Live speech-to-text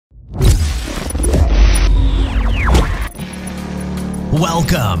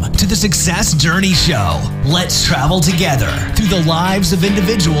Welcome to the Success Journey Show. Let's travel together through the lives of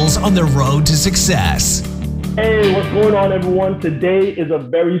individuals on their road to success. Hey, what's going on, everyone? Today is a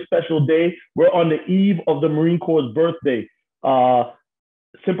very special day. We're on the eve of the Marine Corps' birthday.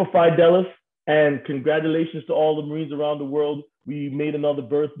 Simplified Dallas, and congratulations to all the Marines around the world. We made another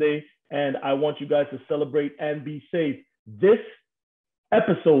birthday, and I want you guys to celebrate and be safe. This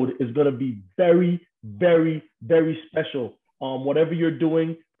episode is going to be very, very, very special. Whatever you're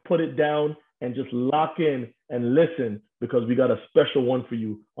doing, put it down and just lock in and listen, because we got a special one for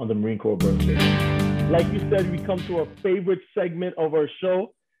you on the Marine Corps birthday. Like you said, we come to our favorite segment of our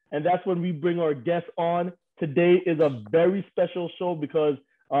show, and that's when we bring our guests on. Today is a very special show because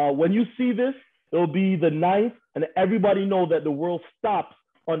when you see this, it'll be the 9th, and everybody know that the world stops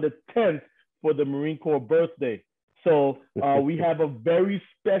on the 10th for the Marine Corps birthday. So we have a very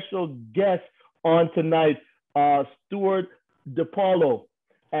special guest on tonight, Stuart Dipaolo,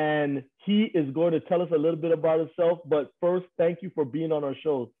 and he is going to tell us a little bit about himself. But first, thank you for being on our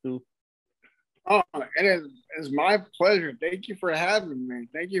show, Stu. Oh, it's my pleasure. Thank you for having me.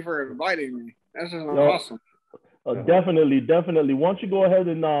 Thank you for inviting me. This is awesome. Definitely. Why don't you go ahead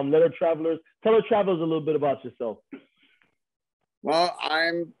and tell our travelers a little bit about yourself. Well,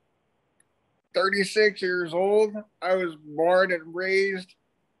 I'm 36 years old. I was born and raised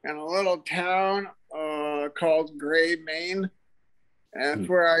in a little town called Gray, Maine. And that's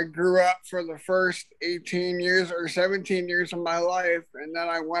where I grew up for the first 18 years or 17 years of my life. And then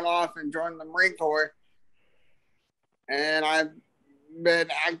I went off and joined the Marine Corps. And I've been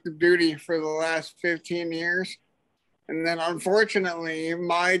active duty for the last 15 years. And then unfortunately,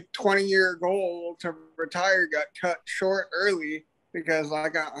 my 20-year goal to retire got cut short early because I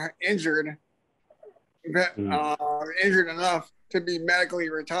got injured enough to be medically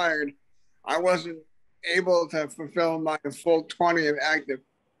retired. I wasn't able to fulfill my full 20 of active.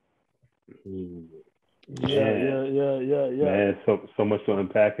 Yeah. Man, so much to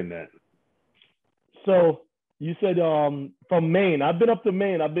unpack in that. So you said from Maine. I've been up to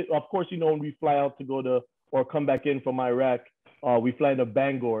Maine. Of course, you know, when we fly out to go to or come back in from Iraq, we fly into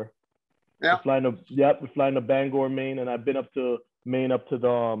Bangor. Yeah. We fly into Bangor, Maine, and I've been up to Maine, up to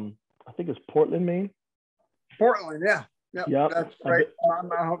the I think it's Portland, Maine. Portland, yeah. Yep. That's right on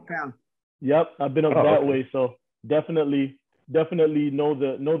my hometown. Yep, I've been up that way, so definitely know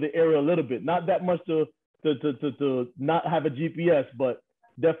the area a little bit. Not that much to not have a GPS, but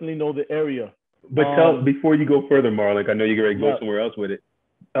definitely know the area. But before you go further, Marlon, I know you're ready to go somewhere else with it.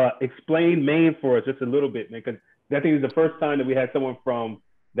 Explain Maine for us just a little bit, man, because I think it's the first time that we had someone from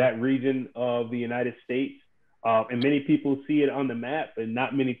that region of the United States, and many people see it on the map, and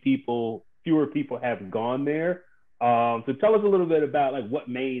fewer people have gone there. So tell us a little bit about like what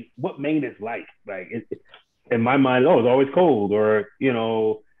Maine is like. Like in my mind, it's always cold, or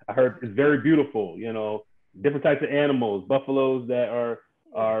I heard it's very beautiful. Different types of animals, buffaloes that are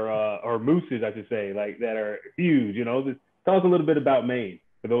or mooses, I should say, like that are huge. Just tell us a little bit about Maine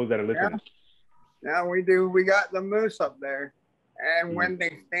for those that are listening. Yeah, we do. We got the moose up there, and when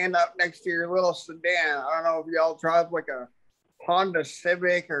they stand up next to your little sedan, I don't know if y'all drive like a Honda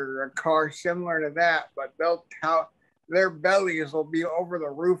Civic or a car similar to that, but their bellies will be over the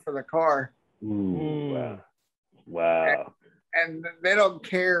roof of the car. Ooh, wow. And they don't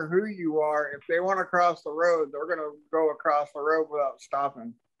care who you are. If they want to cross the road, they're going to go across the road without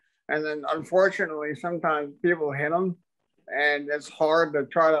stopping. And then unfortunately, sometimes people hit them, and it's hard to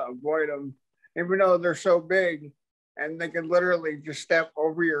try to avoid them, even though they're so big and they can literally just step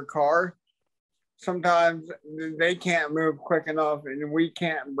over your car. Sometimes they can't move quick enough, and we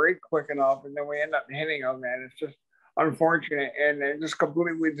can't brake quick enough, and then we end up hitting them, and it's just unfortunate, and it just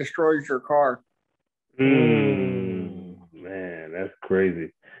completely destroys your car. Man, that's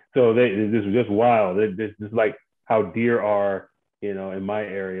crazy. So this is just wild. This is like how deer are, in my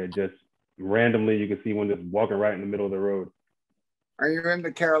area. Just randomly, you can see one just walking right in the middle of the road. Are you in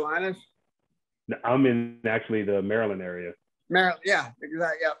the Carolinas? I'm in actually the Maryland area. Maryland, yeah,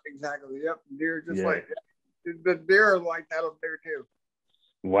 exactly. Yep, deer just like that. The deer are like that up there too.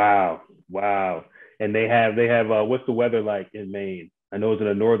 Wow. And they have what's the weather like in Maine? I know it's in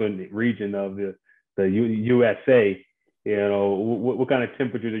the northern region of the USA. What kind of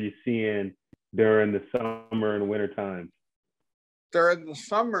temperatures are you seeing during the summer and winter time? During the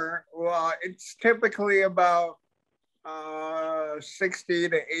summer, well, it's typically about 60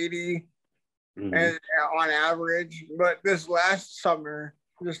 to 80 and on average. But this last summer,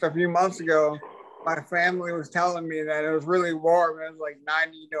 just a few months ago, my family was telling me that it was really warm. It was like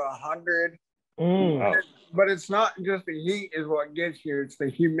 90 to 100. Wow. But it's not just the heat is what gets you. It's the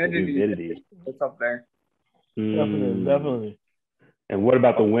humidity that's up there. Definitely. And what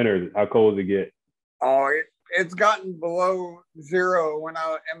about the winters? How cold does it get? Oh, it's gotten below zero when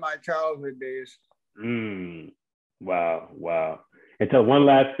I in my childhood days. Wow. And tell one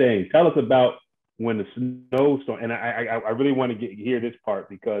last thing. Tell us about when the snowstorm. And I really want to hear this part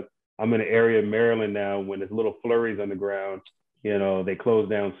because I'm in an area of Maryland now when there's little flurries on the ground. You know, they close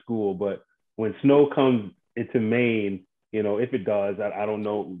down school. But when snow comes into Maine, you know, if it does, I don't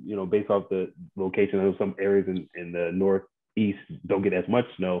know. You know, based off the location, I know some areas in the northeast don't get as much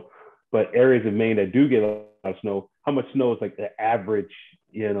snow. But areas of Maine that do get a lot of snow, how much snow is like the average,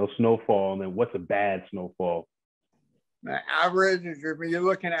 you know, snowfall, and then what's a bad snowfall? The average is you're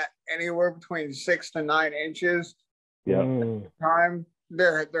looking at anywhere between 6 to 9 inches. Yeah. Time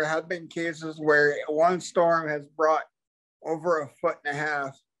there have been cases where one storm has brought over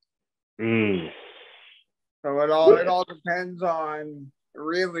 1.5 feet. So it all depends on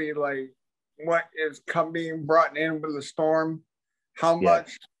really like what is being brought in with the storm, how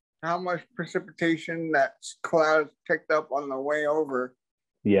much precipitation that cloud picked up on the way over.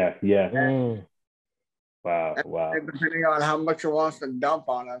 Yeah. Wow. And depending on how much it wants to dump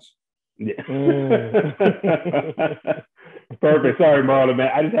on us. Yeah. Perfect. Sorry, Marlon, man.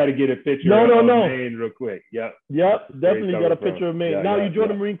 I just had to get a picture of Maine real quick. Yep. Definitely got a picture of Maine. Now you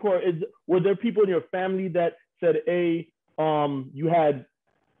joined the Marine Corps. Were there people in your family that said, "Hey, you had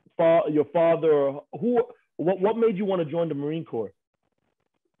your father"? What made you want to join the Marine Corps?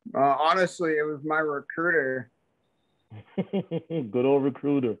 Honestly, it was my recruiter. Good old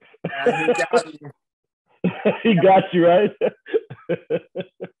recruiter. He got me. He got you, right?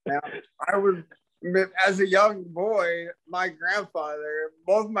 Yeah, I was, as a young boy,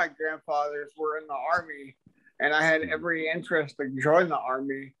 both my grandfathers were in the Army, and I had every interest to join the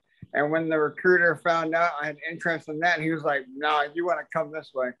Army. And when the recruiter found out I had interest in that, he was like, "No, you want to come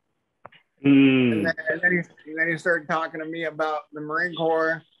this way." And then he started talking to me about the Marine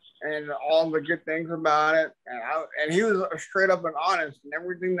Corps and all the good things about it. And he was straight up and honest, and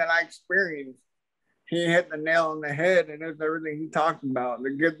everything that I experienced, he hit the nail on the head, and it was everything he talked about,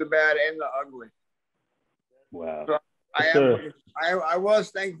 the good, the bad, and the ugly. Wow. So I was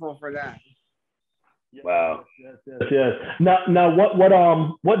thankful for that. Wow. Yes. Now,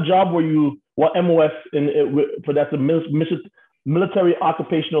 what job were you? What MOS for that's a military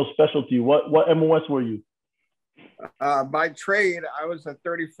occupational specialty? What MOS were you? By trade, I was a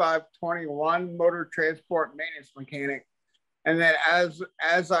 3521 motor transport maintenance mechanic. And then as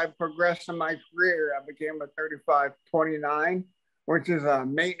I progressed in my career, I became a 3529, which is a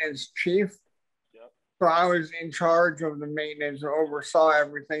maintenance chief. Yep. So I was in charge of the maintenance and oversaw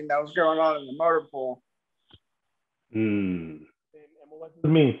everything that was going on in the motor pool. Me,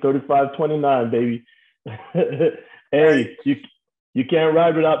 3529, baby. Hey, you can't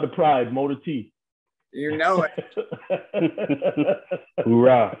ride without the pride, Motor T. You know it.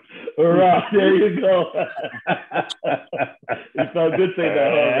 Hoorah. Hoorah. There you go. It felt good saying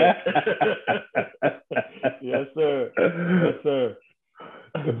that, huh? Yes, sir. Yes, sir.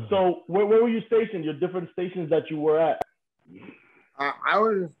 So where were you stationed? Your different stations that you were at? I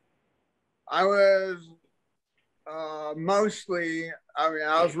was mostly, I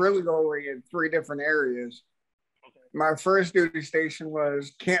was really going in 3 different areas. My first duty station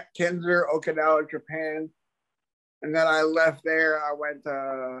was Camp Kinser, Okinawa, Japan. And then I left there. I went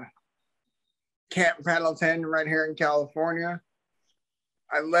to Camp Pendleton right here in California.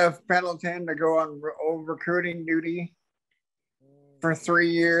 I left Pendleton to go on recruiting duty for 3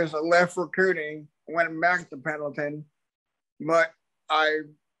 years. I left recruiting, went back to Pendleton, but I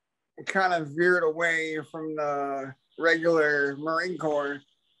kind of veered away from the regular Marine Corps.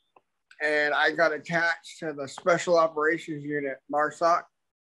 And I got attached to the Special Operations Unit, MARSOC.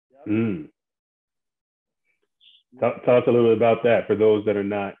 Tell us a little bit about that for those that are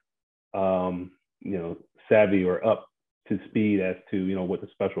not, savvy or up to speed as to, what the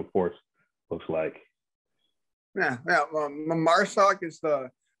Special Force looks like. Yeah. Well, MARSOC is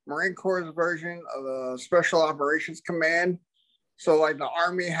the Marine Corps' version of the Special Operations Command. So, like, the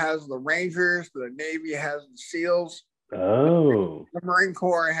Army has the Rangers, the Navy has the SEALs. Oh. The Marine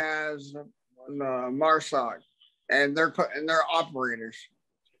Corps has the MARSOC, and they're operators.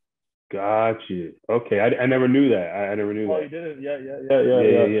 Got you. Okay, I never knew that. I never knew that. Oh, you didn't?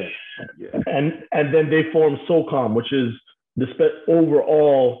 Yeah. And then they form SOCOM, which is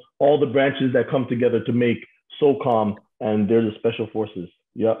overall all the branches that come together to make SOCOM, and they're the Special Forces.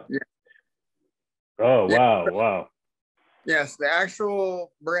 Yep. Yeah. Oh, wow. Yes, the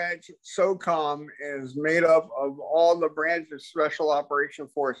actual branch SOCOM is made up of all the branches of Special Operation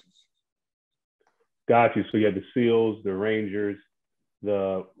Forces. Got you. So you have the SEALs, the Rangers,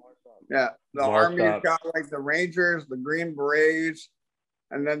 the Army's got like the Rangers, the Green Berets,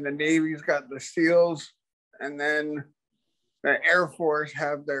 and then the Navy's got the SEALs, and then the Air Force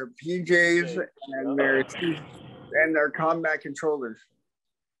have their PJs and their combat controllers.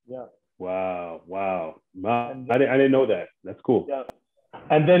 Yeah. Wow. I didn't know that. That's cool. Yeah.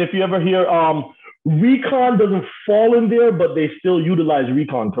 And then if you ever hear recon doesn't fall in there, but they still utilize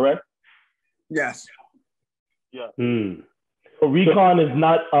recon, correct? Yes. Yeah. So recon is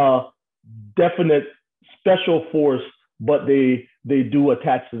not a definite special force, but they do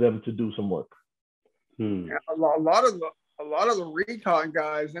attach to them to do some work. Yeah, a lot of the recon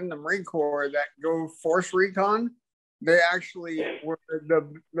guys in the Marine Corps that go force recon, they actually were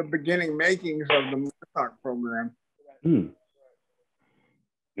the beginning makings of the Marine program. And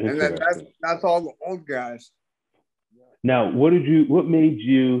then that's all the old guys. Now, what made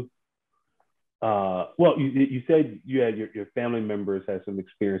you? Well, you said you had your family members had some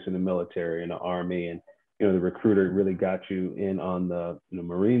experience in the military and the Army, and the recruiter really got you in on the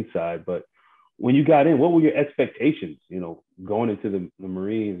Marine side. But when you got in, what were your expectations? Going into the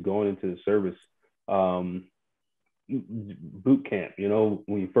Marines, going into the service, boot camp.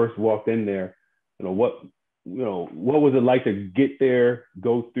 When you first walked in there, what was it like to get there,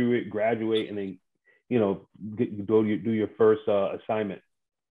 go through it, graduate, and then do your first assignment?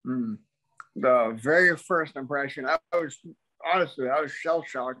 The very first impression, I was shell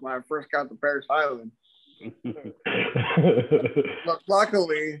shocked when I first got to Paris Island. But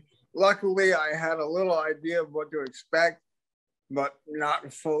luckily, I had a little idea of what to expect, but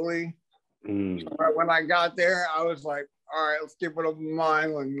not fully. So when I got there, I was like, all right, let's keep it open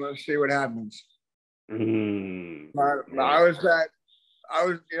mind and let's see what happens.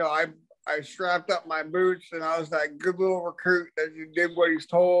 I strapped up my boots, and I was that good little recruit that did what he's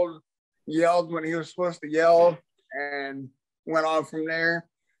told, yelled when he was supposed to yell, and went on from there.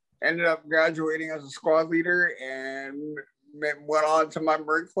 Ended up graduating as a squad leader and went on to my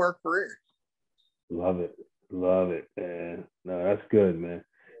Marine Corps career. Love it, man. No, that's good, man.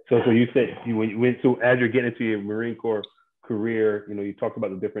 So you said when you went to, as you're getting into your Marine Corps career, you talked about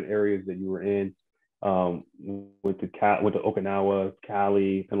the different areas that you were in. Went to Okinawa,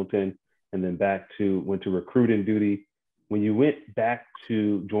 Cali, Pendleton, and then went to recruiting duty. When you went back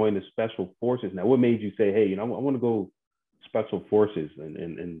to join the Special Forces, now what made you say, hey, I want to go Special Forces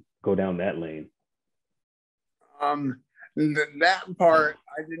and go down that lane? That part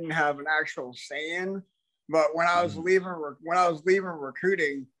I didn't have an actual say in, but when I was leaving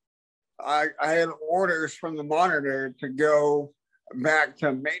recruiting, I had orders from the monitor to go back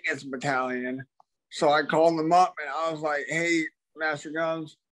to maintenance battalion. So I called them up and I was like, hey, Master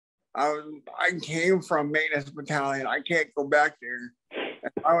Guns, I came from maintenance battalion. I can't go back there.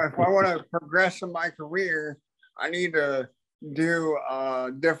 If I want to progress in my career, I need to do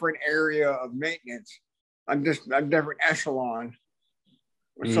a different area of maintenance, a different echelon.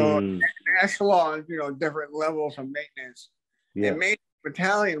 So echelons, different levels of maintenance. Yeah. And maintenance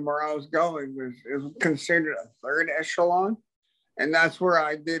battalion where I was going was considered a third echelon. And that's where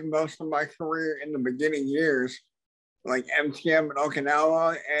I did most of my career in the beginning years, like MTM in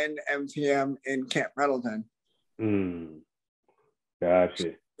Okinawa and MTM in Camp Pendleton.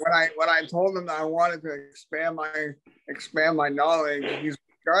 Gotcha. When I told him that I wanted to expand my knowledge, he's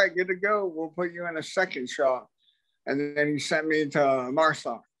like, all right, good to go. We'll put you in a second shop. And then he sent me to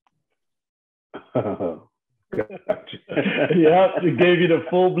Marsac. Gotcha. Yeah, it gave you the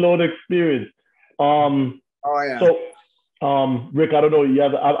full-blown experience. Oh yeah. So Rick, I don't know.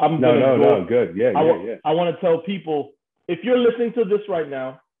 I'm no, good. Yeah. I want to tell people, if you're listening to this right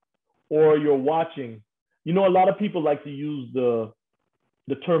now or you're watching, a lot of people like to use the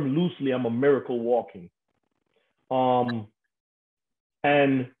term loosely. I'm a miracle walking.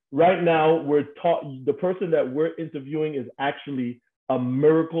 And right now the person that we're interviewing is actually a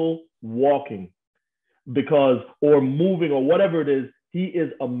miracle walking, or moving or whatever it is. He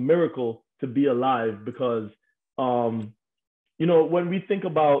is a miracle to be alive because, when we think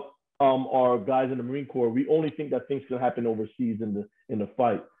about our guys in the Marine Corps, we only think that things can happen overseas in the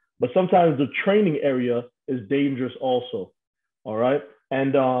fight. But sometimes the training area is dangerous also. All right.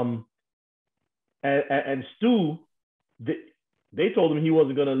 And Stu, they told him he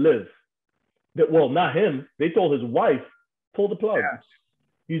wasn't going to live. Well, not him. They told his wife, pull the plug. Yeah.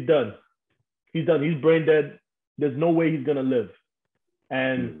 He's done. He's brain dead. There's no way he's going to live.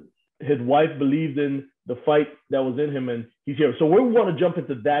 And his wife believed in the fight that was in him, and he's here. So we want to jump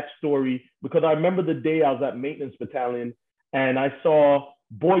into that story because I remember the day I was at maintenance battalion and I saw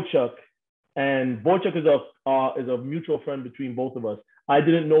Boychuk, and Boychuk is a mutual friend between both of us. I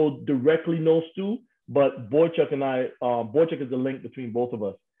didn't directly know Stu, but Boychuk and I, Boychuk is the link between both of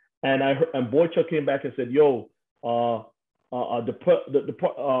us. And Boychuk came back and said, yo,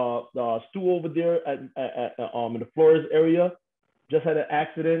 Stu over there in the Flores area just had an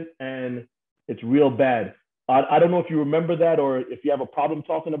accident, and it's real bad. I don't know if you remember that or if you have a problem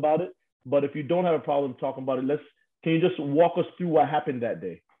talking about it, but if you don't have a problem talking about it, can you just walk us through what happened that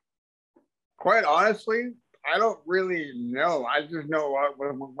day? Quite honestly, I don't really know. I just know what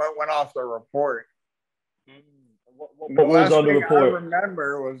went off the report. What was on the report? I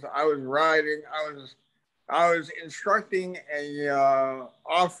remember was I was riding. I was instructing a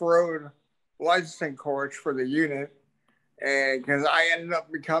off-road licensing course for the unit, and because I ended up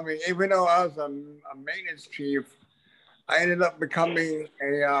becoming, even though I was a maintenance chief, I ended up becoming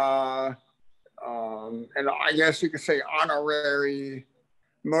and I guess you could say honorary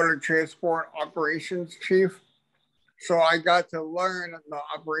motor transport operations chief. So I got to learn the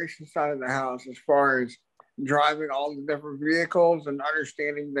operations side of the house as far as driving all the different vehicles and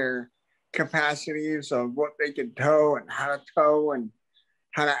understanding their capacities of what they can tow and how to tow and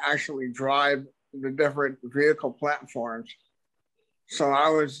how to actually drive the different vehicle platforms. So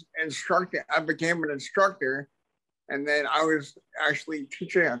I became an instructor, and then I was actually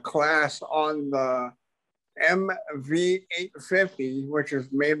teaching a class on the MV-850, which is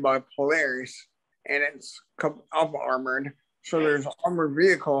made by Polaris, and it's up armored. So there's an armored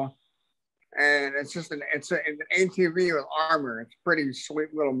vehicle, and it's an ATV with armor. It's a pretty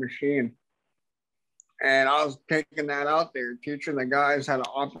sweet little machine. And I was taking that out there, teaching the guys how to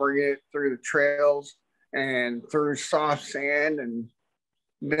operate it through the trails and through soft sand and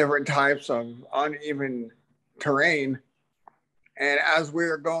different types of uneven terrain. And as we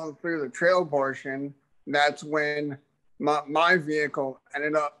were going through the trail portion, that's when my vehicle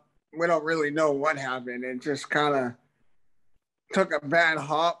ended up, we don't really know what happened. It just kind of took a bad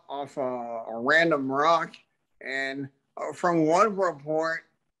hop off a random rock. And from one report,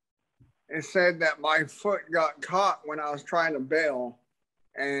 it said that my foot got caught when I was trying to bail.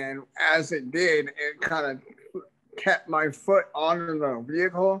 And as it did, it kind of kept my foot onto the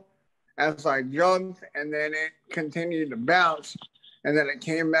vehicle as I jumped, and then it continued to bounce, and then it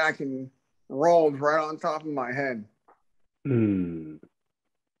came back and rolled right on top of my head.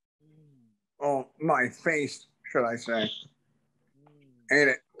 Oh, my face, should I say. And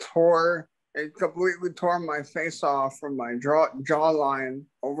it completely tore my face off from my jawline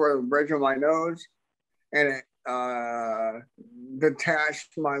over the bridge of my nose, and it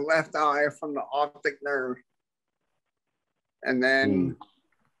detached my left eye from the optic nerve. And then,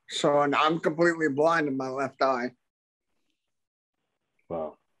 and I'm completely blind in my left eye.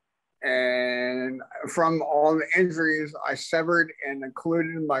 Wow. And from all the injuries, I severed and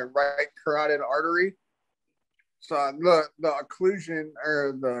occluded my right carotid artery. So the occlusion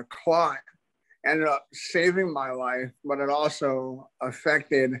or the clot ended up saving my life, but it also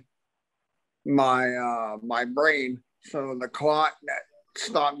affected my my brain. So the clot that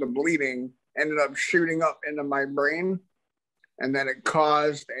stopped the bleeding ended up shooting up into my brain, and then it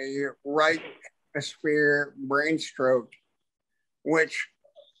caused a right hemisphere brain stroke, which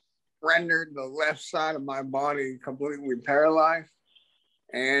rendered the left side of my body completely paralyzed,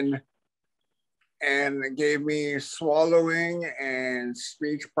 and it gave me swallowing and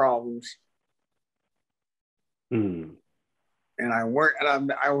speech problems. And I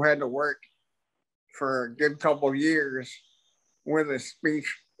had to work for a good couple of years with a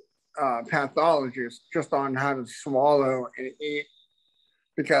speech pathologist just on how to swallow and eat,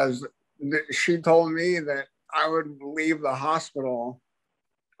 because she told me that I would leave the hospital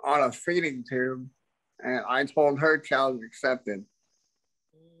on a feeding tube, and I told her challenge accepted.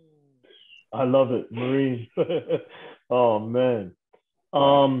 I love it, Marine. Oh man.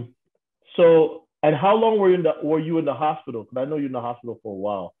 So, and how long were you in the hospital? Because I know you're in the hospital for a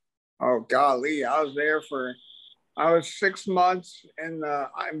while. Oh golly, I was 6 months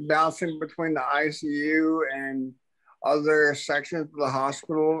I'm bouncing between the ICU and other sections of the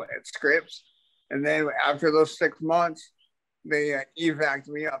hospital at Scripps. And then after those 6 months, they evac'd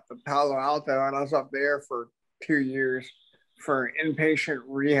me up to Palo Alto, and I was up there for 2 years for inpatient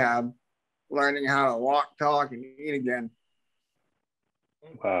rehab, learning how to walk, talk, and eat again.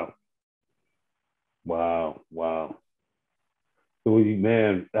 Wow. So,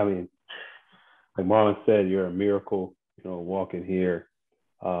 man, I mean, like Marlon said, you're a miracle, walking here.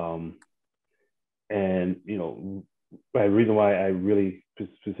 And, the reason why I really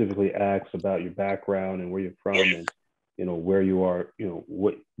specifically asked about your background and where you're from and, where you are,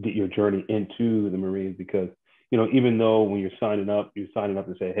 what get your journey into the Marines, because, even though when you're signing up to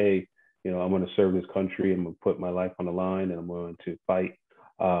say, hey, I'm going to serve this country, I'm going to put my life on the line, and I'm going to fight.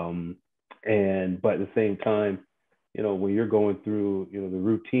 But at the same time, when you're going through, the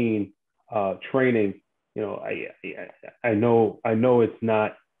routine training, you know, I know it's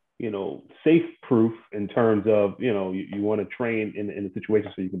not, you know, safe proof in terms of, you know, you want to train in a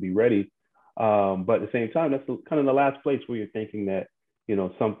situation so you can be ready. But at the same time, that's kind of the last place where you're thinking that, you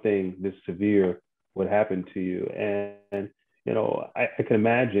know, something this severe would happen to you. And you know, I can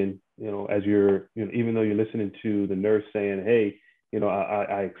imagine, you know, as you're, you know, even though you're listening to the nurse saying, hey, you know,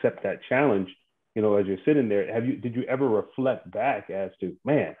 I accept that challenge, you know, as you're sitting there, did you ever reflect back as to,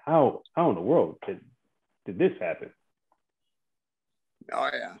 man, how in the world did this happen? Oh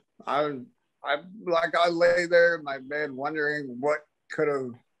yeah. I lay there in my bed wondering what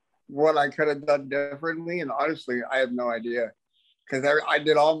I could have done differently. And honestly, I have no idea. Because I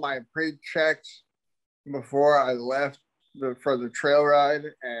did all my pre-checks before I left for the trail ride,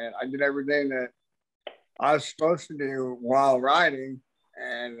 and I did everything that I was supposed to do while riding,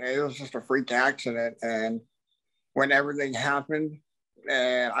 and it was just a freak accident. And when everything happened,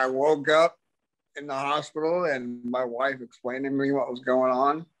 and I woke up in the hospital, and my wife explained to me what was going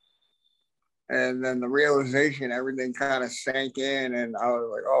on, and then the realization, everything kind of sank in, and I was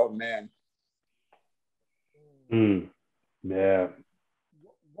like, "Oh man." Yeah.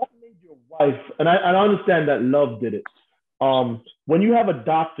 What made your wife, and I understand that love did it. When you have a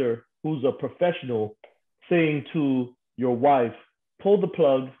doctor who's a professional saying to your wife, pull the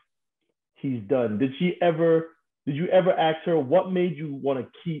plug, he's done. Did you ever ask her what made you want to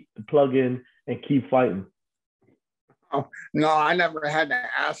keep the plug in and keep fighting? Oh, no, I never had to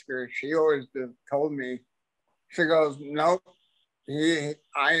ask her. She always just told me. She goes, nope, I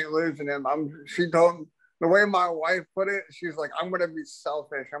ain't losing him. She told me, the way my wife put it, she's like, I'm going to be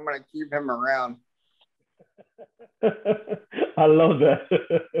selfish. I'm going to keep him around. I love that.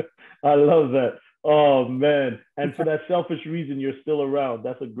 I love that. Oh man. And for that selfish reason, you're still around.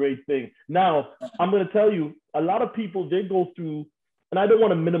 That's a great thing. Now, I'm going to tell you, a lot of people, they go through, and I don't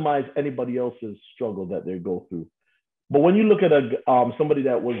want to minimize anybody else's struggle that they go through. But when you look at somebody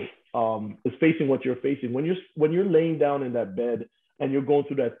that is facing what you're facing, when you're laying down in that bed and you're going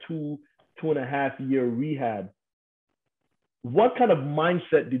through that 2.5 year rehab, what kind of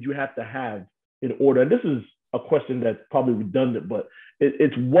mindset did you have to have in order? And this is a question that's probably redundant, but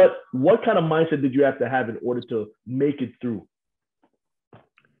it's what kind of mindset did you have to have in order to make it through?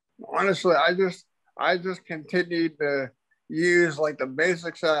 Honestly, I just continued to use like the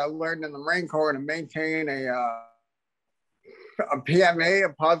basics that I learned in the Marine Corps to maintain a PMA,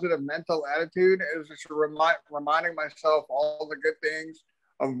 a positive mental attitude. It was just reminding myself all the good things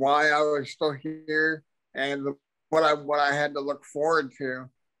of why I was still here and what I had to look forward to.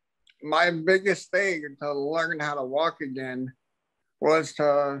 My biggest thing to learn how to walk again was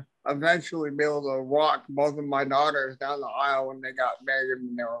to eventually be able to walk both of my daughters down the aisle when they got married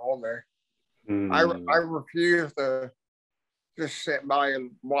when they were older. I refused to just sit by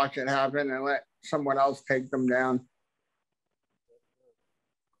and watch it happen and let someone else take them down.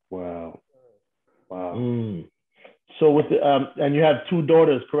 Wow. So with and you have 2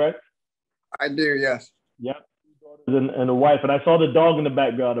 daughters, correct? I do, yes. Yep. 2 daughters and a wife. And I saw the dog in the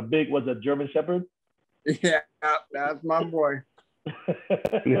background. A big, was a German Shepherd? Yeah, that's my boy.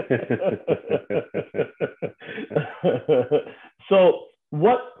 So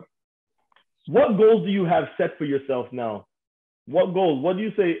what goals do you have set for yourself now? What goals? What do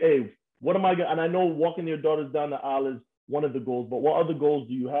you say, hey, what am I going to, and I know walking your daughters down the aisle is one of the goals, but what other goals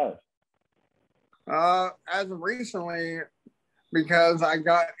do you have? As of recently, because I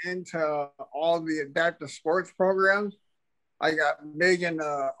got into all the adaptive sports programs, I got big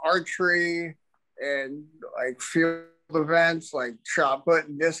into archery and like field events like shot put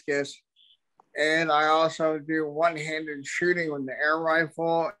and discus. And I also do one-handed shooting with the air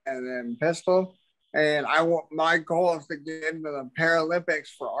rifle and then pistol. And my goal is to get into the Paralympics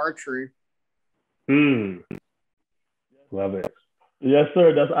for archery. Love it. Yes,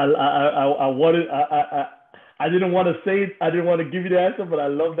 sir. That's I wanted. I didn't want to say it. I didn't want to give you the answer, but I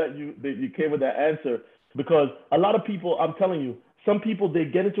love that you came with that answer, because a lot of people, I'm telling you, some people, they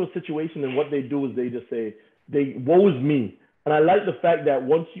get into a situation and what they do is they just say, woe is me. And I like the fact that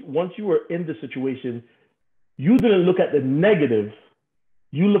once you were in the situation, you didn't look at the negative,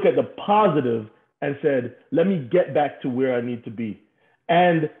 you look at the positive and said, let me get back to where I need to be.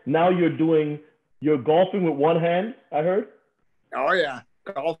 And now you're golfing with one hand, I heard? Oh, yeah.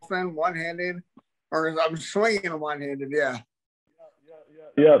 Golfing one-handed, or I'm swinging one-handed, yeah.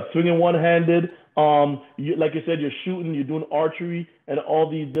 Yeah, swinging one-handed. Like you said, you're shooting, you're doing archery and all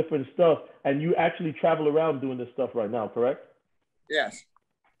these different stuff. And you actually travel around doing this stuff right now, correct? Yes.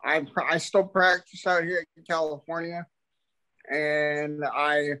 I still practice out here in California. And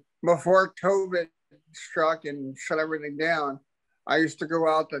before COVID struck and shut everything down, I used to go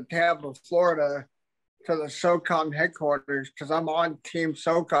out to Tampa, Florida, to the SOCOM headquarters because I'm on Team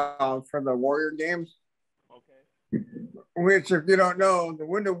SOCOM for the Warrior Games. Okay. Which, if you don't know, the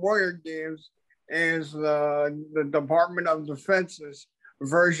Wounded Warrior Games is the Department of Defense's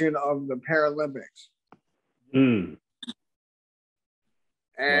version of the Paralympics. Mm.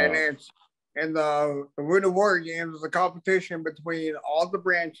 And it's in the Wounded Warrior Games is a competition between all the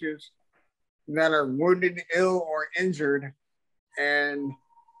branches that are wounded, ill, or injured, and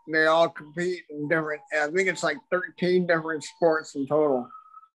they all compete in different. I think it's like 13 different sports in total,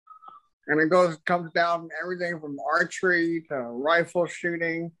 and it comes down from everything from archery to rifle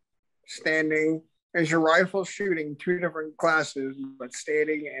shooting, standing. Is your rifle shooting 2 different classes, but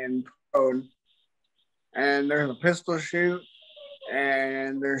standing and prone, and there's a pistol shoot,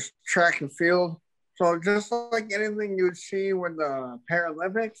 and there's track and field. So just like anything you would see with the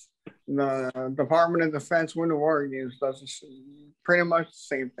Paralympics, the Department of Defense Wounded Warrior Games does pretty much the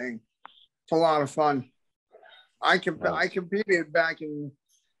same thing. It's a lot of fun. I competed back in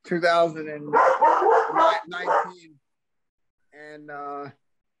 2019, and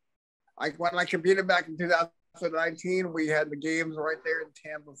when I competed back in 2019, we had the games right there in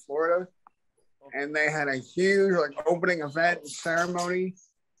Tampa, Florida, and they had a huge opening event ceremony,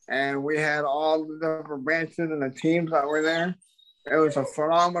 and we had all the different branches and the teams that were there. It was a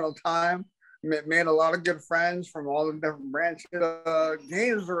phenomenal time. Made a lot of good friends from all the different branches.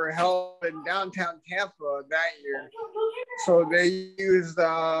 Games were held in downtown Tampa that year, so they used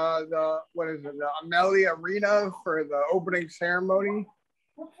the Amelie Arena for the opening ceremony.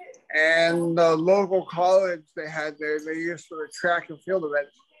 And the local college they used for the track and field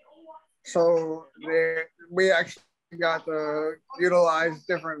events. So we actually got to utilize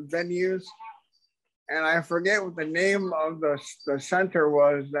different venues. And I forget what the name of the center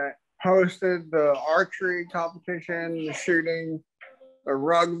was that hosted the archery competition, the shooting, the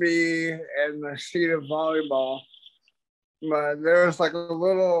rugby, and the seated volleyball. But there was like a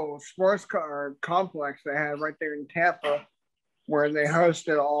little sports complex they had right there in Tampa, where they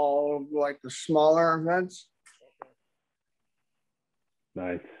hosted all like the smaller events.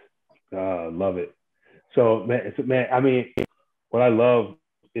 Nice. Love it. So man, I mean, what I love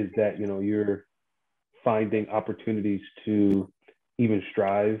is that, you're finding opportunities to even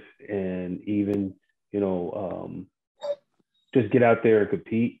strive and even, just get out there and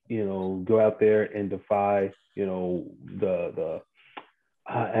compete, go out there and defy,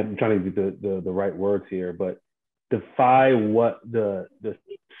 I'm trying to get the right words here, but defy what the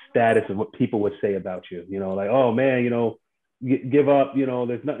status of what people would say about you, like, oh man, give up,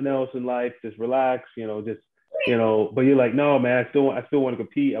 there's nothing else in life, just relax, but you're like, no, man, I still want to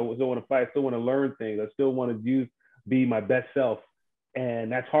compete. I still want to fight. I still want to learn things. I still want to be my best self.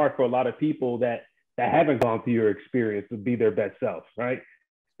 And that's hard for a lot of people that haven't gone through your experience to be their best self, right?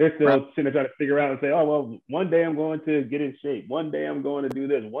 They're still sitting there trying to figure out and say, oh, well, one day I'm going to get in shape. One day I'm going to do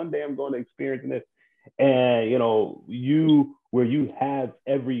this. One day I'm going to experience this. And, where you have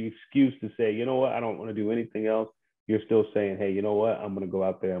every excuse to say, you know what, I don't want to do anything else. You're still saying, hey, you know what, I'm going to go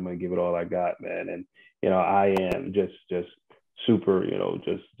out there. I'm going to give it all I got, man. And, I am just super,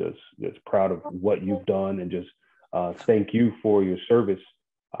 just proud of what you've done, and just thank you for your service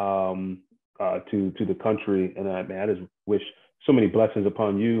to the country. And I just wish so many blessings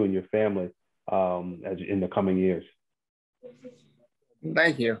upon you and your family as in the coming years.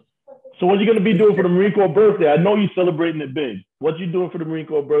 Thank you. So what are you going to be doing for the Marine Corps birthday? I know you're celebrating it big. What you doing for the Marine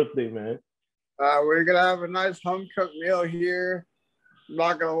Corps birthday, man? We're going to have a nice home-cooked meal here. I'm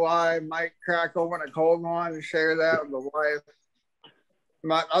not going to lie, might crack open a cold one and share that with the wife.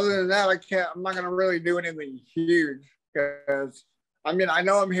 But other than that, I'm not going to really do anything huge, because, I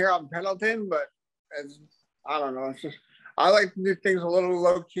know I'm here on Pendleton, but I don't know. It's just, I like to do things a little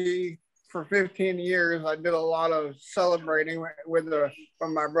low-key. For 15 years, I did a lot of celebrating with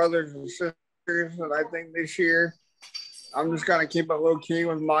my brothers and sisters, and I think this year I'm just gonna keep it low key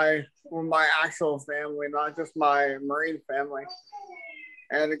with my actual family, not just my Marine family,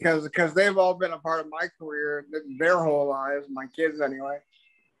 and because they've all been a part of my career their whole lives, my kids anyway,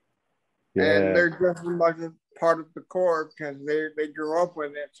 and they're just as much a part of the Corps because they grew up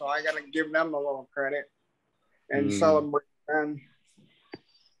with it, so I gotta give them a little credit and celebrate them.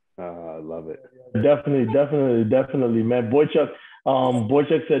 I love it. Definitely, man. Boychuk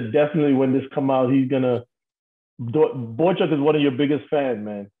said definitely when this come out, he's gonna. Boychuk is one of your biggest fans,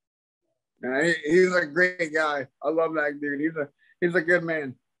 man. Yeah, he's a great guy. I love that dude. He's a good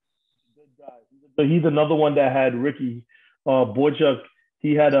man. Good guy. He's another one that had Ricky Boychuk.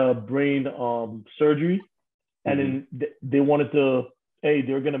 He had a brain surgery, and then they wanted to. Hey,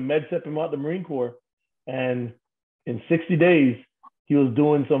 they were gonna med step him out the Marine Corps, and in 60 days. He was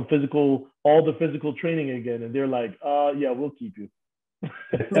doing some physical all the physical training again, and they're like, yeah, we'll keep you.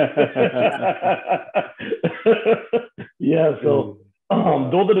 Yeah, so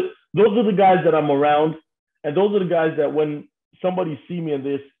those are the guys that I'm around, and those are the guys that when somebody see me in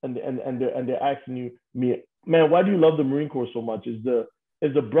this and they're asking me, man, why do you love the Marine Corps so much? Is the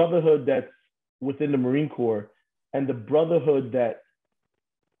brotherhood that's within the Marine Corps, and the brotherhood that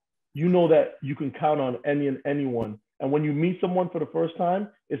you know that you can count on any and anyone. And when you meet someone for the first time,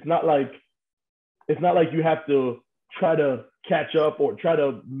 it's not like you have to try to catch up or try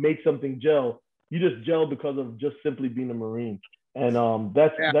to make something gel. You just gel because of just simply being a Marine. And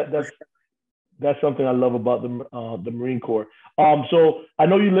that's something I love about the Marine Corps. So I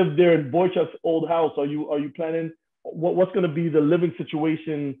know you live there in Boychuk's old house. Are you planning what's going to be the living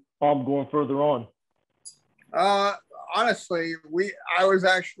situation going further on? Honestly, I was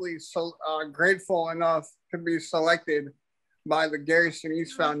actually grateful enough to be selected by the Garrison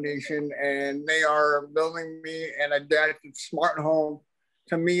East Foundation, and they are building me an adapted smart home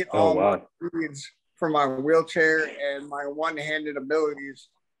to meet all my needs for my wheelchair and my one-handed abilities.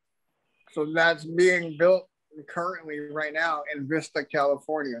 So that's being built currently right now in Vista,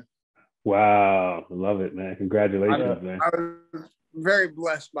 California. Wow, love it, man! Congratulations, man! I was very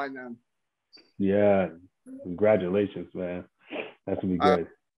blessed by them. Yeah, congratulations, man! That would be good.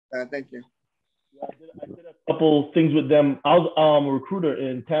 Thank you. I did a couple things with them. I was a recruiter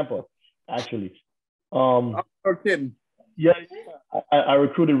in Tampa, actually. No kidding. Yeah, I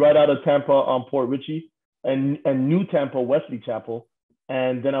recruited right out of Tampa, Port Richey, and New Tampa, Wesley Chapel,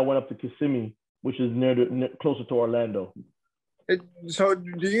 and then I went up to Kissimmee, which is closer to Orlando. So,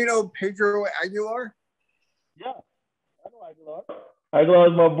 do you know Pedro Aguilar? Yeah, I know Aguilar. Aguilar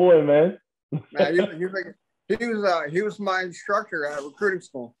is my boy, man. He was my instructor at recruiting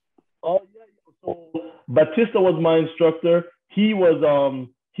school. Oh yeah. So Batista was my instructor. He was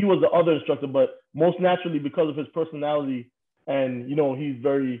the other instructor, but most naturally because of his personality and he's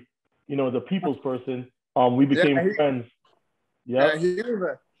very the people's person. We became friends. Yeah, he's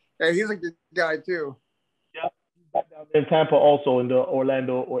a good guy too. Yeah, he's back down in Tampa also in the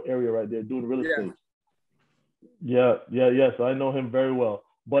Orlando area right there doing real estate. Yeah. So I know him very well.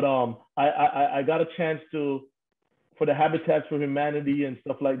 But I got a chance to, for the Habitats for Humanity and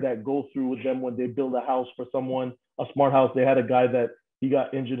stuff like that, go through with them when they build a house for someone, a smart house. They had a guy that he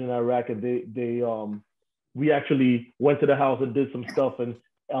got injured in Iraq, and we actually went to the house and did some stuff and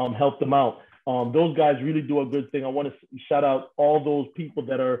helped them out. Those guys really do a good thing. I want to shout out all those people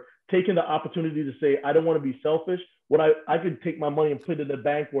that are taking the opportunity to say, I don't want to be selfish. What I could take my money and put it in the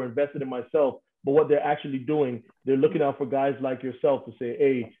bank or invest it in myself. But what they're actually doing, they're looking out for guys like yourself to say,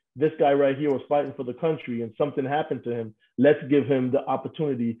 hey, this guy right here was fighting for the country and something happened to him. Let's give him the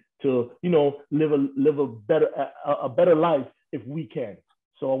opportunity to, live a better life if we can.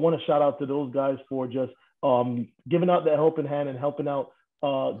 So I want to shout out to those guys for just giving out that helping hand and helping out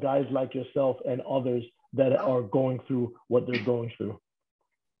guys like yourself and others that are going through what they're going through.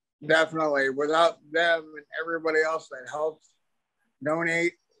 Definitely. Without them and everybody else that helps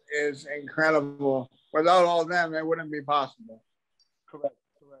donate is incredible. Without all of them, it wouldn't be possible. Correct.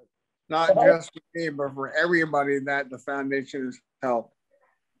 Not just for me, but for everybody that the foundation has helped.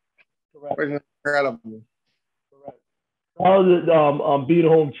 Correct. Which is incredible. Correct. How's it being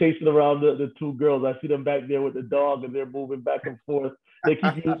home chasing around the two girls? I see them back there with the dog and they're moving back and forth. They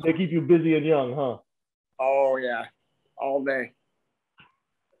keep you busy and young, huh? Oh yeah. All day.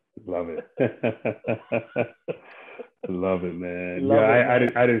 Love it. Love it, man.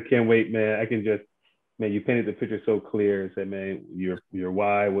 I just can't wait, man. I can just, man, you painted the picture so clear and said, man, your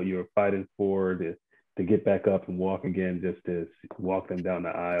why, what you were fighting for to get back up and walk again, just to walk them down the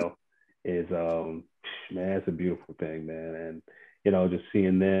aisle is, man, it's a beautiful thing, man. And, just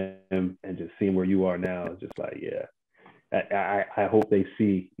seeing them and just seeing where you are now is just like, yeah, I hope they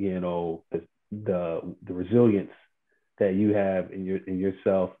see, the resilience that you have in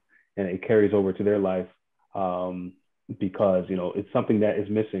yourself, and it carries over to their life. Because it's something that is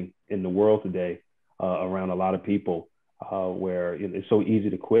missing in the world today around a lot of people, where it's so easy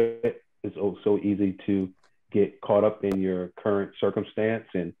to quit. It's so easy to get caught up in your current circumstance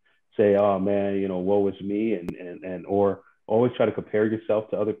and say, oh man, woe is me, and or always try to compare yourself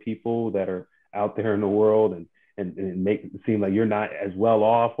to other people that are out there in the world and make it seem like you're not as well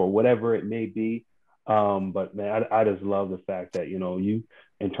off or whatever it may be. But man, I just love the fact that you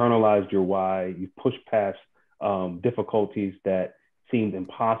internalized your why, you pushed past difficulties that seemed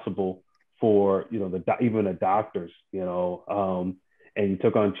impossible for even the doctors, and you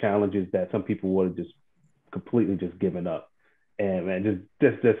took on challenges that some people would have just completely just given up. And man,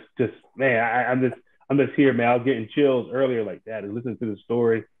 just man, I'm just here, man. I was getting chills earlier like that and listening to the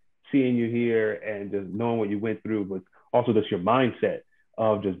story, seeing you here and just knowing what you went through, but also just your mindset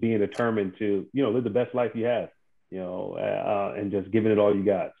of just being determined to, live the best life you have, and just giving it all you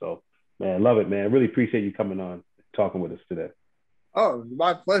got. So, man, love it, man. Really appreciate you coming on, talking with us today. Oh,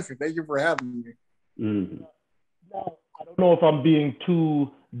 my pleasure. Thank you for having me. Mm-hmm. Now, I don't know if I'm digging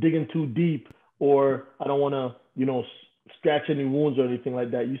too deep, or I don't want to, scratch any wounds or anything like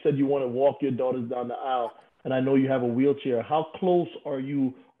that. You said you want to walk your daughters down the aisle, and I know you have a wheelchair. How close are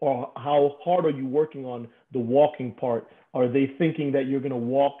you, or how hard are you working on the walking part? Are they thinking that you're going to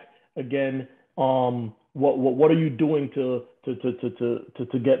walk again? What are you doing to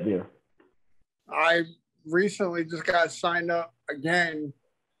get there? I recently just got signed up again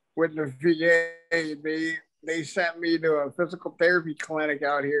with the VA. They sent me to a physical therapy clinic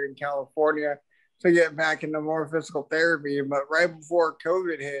out here in California to get back into more physical therapy. But right before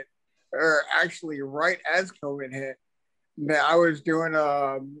COVID hit, or actually right as COVID hit, that I was doing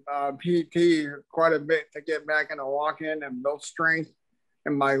a PT quite a bit to get back into walking and build strength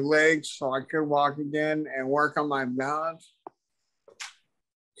in my legs so I could walk again and work on my balance.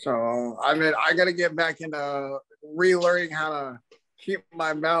 So I got to get back into relearning how to keep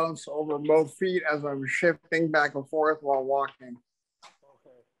my balance over both feet as I'm shifting back and forth while walking.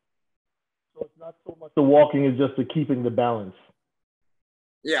 Okay. So it's not so much the walking, is just the keeping the balance.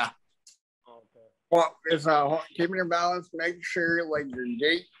 Yeah. Okay. Well, it's keeping your balance, making sure like your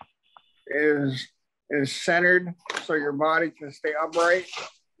gait is centered so your body can stay upright.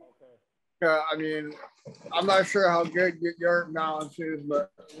 Okay. I'm not sure how good your balance is,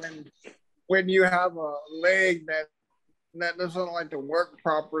 but when you have a leg that doesn't like to work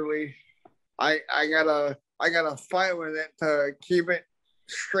properly, I gotta fight with it to keep it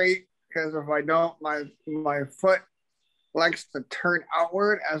straight, because if I don't, my foot likes to turn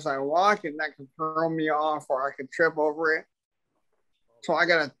outward as I walk, and that can throw me off, or I can trip over it. So I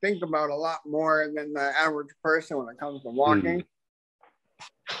gotta think about a lot more than the average person when it comes to walking.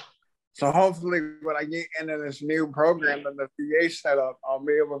 So hopefully when I get into this new program that the VA set up, I'll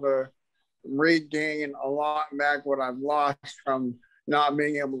be able to regain a lot back what I've lost from not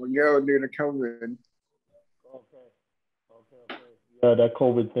being able to go due to COVID. Okay. Yeah, that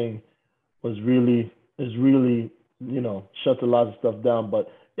COVID thing is really, shut a lot of stuff down. But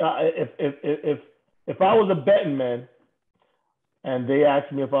yeah, if I was a betting man and they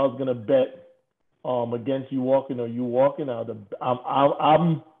asked me if I was gonna bet against you walking or you walking,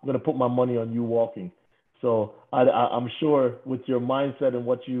 I'm gonna put my money on you walking. So I'm sure with your mindset and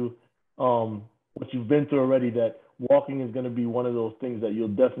what you've been through already, that walking is gonna be one of those things that you'll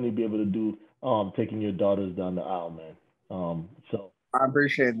definitely be able to do, taking your daughters down the aisle, man. So I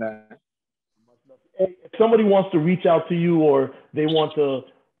appreciate that. If somebody wants to reach out to you, or they want to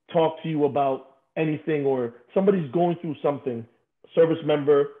talk to you about anything, or somebody's going through something, service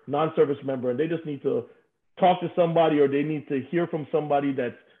member, non-service member, and they just need to talk to somebody, or they need to hear from somebody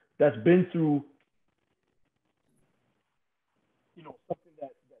that's been through, something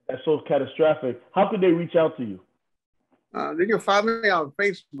that's so catastrophic, how could they reach out to you? They can find me on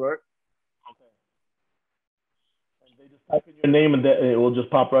Facebook. Okay. And they just type in your name, and it will just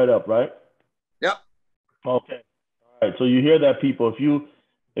pop right up, right? Yep. Okay. All right. So you hear that, people? If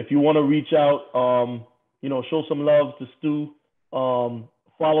you want to reach out, show some love to Stu.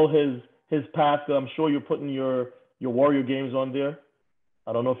 Follow his path. I'm sure you're putting your Warrior games on there.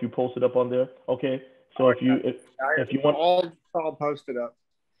 I don't know if you posted up on there. Okay. So if you want, all posted up.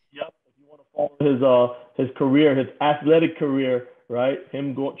 Yep. If you want to follow his career, his athletic career, right?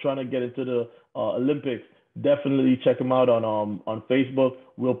 Him trying to get into the Olympics. Definitely check him out on Facebook.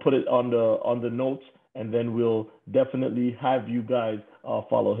 We'll put it on the notes, and then we'll definitely have you guys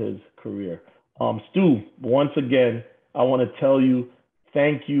follow his career. Stu, once again, I want to tell you,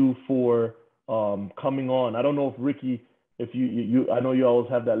 thank you for coming on. I don't know if Ricky, if you I know you always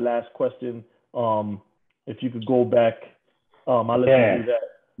have that last question. If you could go back, I'll let you do that.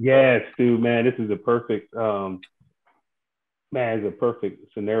 Yeah, Stu, man, this is a perfect it's a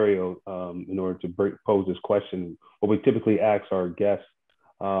perfect scenario in order to pose this question. What we typically ask our guests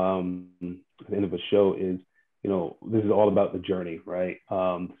at the end of a show is, this is all about the journey, right?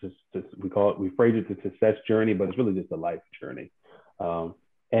 We phrase it the success journey, but it's really just a life journey.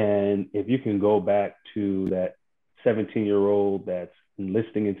 And if you can go back to that 17-year-old that's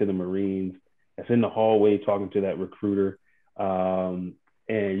enlisting into the Marines, that's in the hallway talking to that recruiter,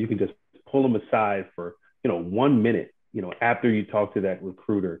 and you can just pull them aside for 1 minute, after you talk to that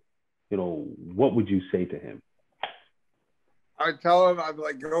recruiter, what would you say to him? I'd tell him, I'd be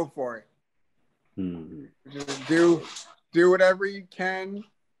like, go for it. Just do whatever you can.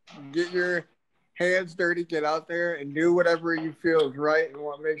 Get your hands dirty, get out there and do whatever you feel is right and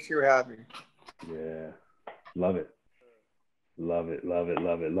what makes you happy. Yeah. Love it. Love it. Love it.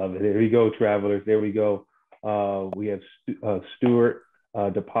 Love it. Love it. There we go, travelers. There we go. We have Stuart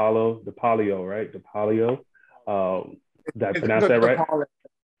Dipaolo, right? Dipaolo. Did I pronounce that right?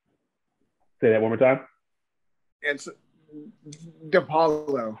 Say that one more time. It's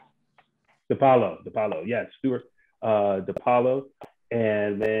Dipaolo. Dipaolo. Yes, Stuart Dipaolo.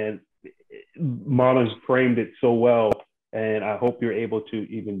 And then Marlon's framed it so well. And I hope you're able to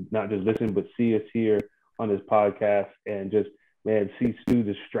even not just listen, but see us here on this podcast and just, man, see Stu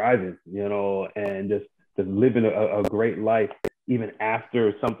just striving, you know, and just living a great life, even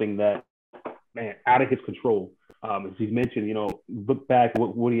after something that, man, out of his control. As he's mentioned, you know, look back,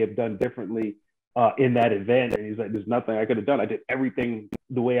 what would he have done differently in that event? And he's like, there's nothing I could have done. I did everything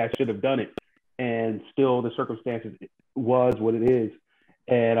the way I should have done it. And still the circumstances was what it is.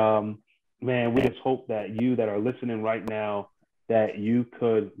 And man, we just hope that you that are listening right now, that you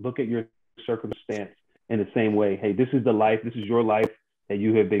could look at your circumstance in the same way. Hey, this is the life, this is your life that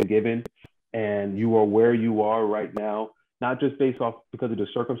you have been given, and you are where you are right now, not just based off because of the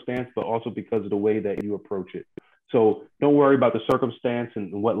circumstance, but also because of the way that you approach it. So don't worry about the circumstance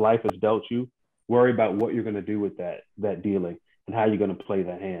and what life has dealt you. Worry about what you're going to do with that dealing and how you're going to play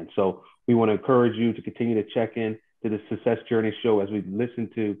that hand. So we want to encourage you to continue to check in to the Success Journey Show as we listen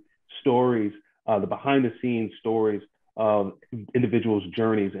to stories, the behind the scenes stories of individuals'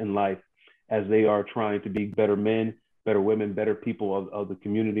 journeys in life as they are trying to be better men, better women, better people of the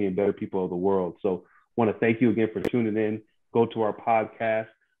community and better people of the world. So I want to thank you again for tuning in. Go to our podcast,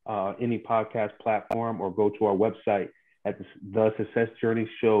 any podcast platform, or go to our website at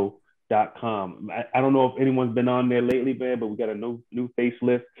thesuccessjourneyshow.com. I don't know if anyone's been on there lately, man, but we got a new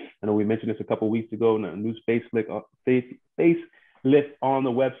facelift. I know we mentioned this a couple of weeks ago, and a new facelift on the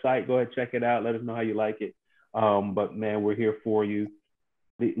website. Go ahead, check it out. Let us know how you like it. But man, we're here for you.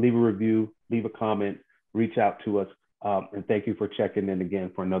 Leave a review, leave a comment, reach out to us. And thank you for checking in again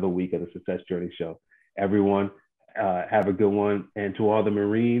for another week of the Success Journey Show. Everyone, have a good one. And to all the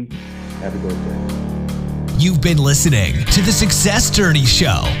Marines, have a good day. You've been listening to the Success Journey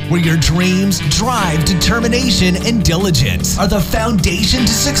Show, where your dreams, drive, determination, and diligence are the foundation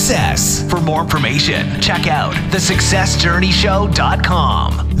to success. For more information, check out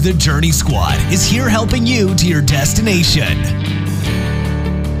thesuccessjourneyshow.com. The Journey Squad is here helping you to your destination.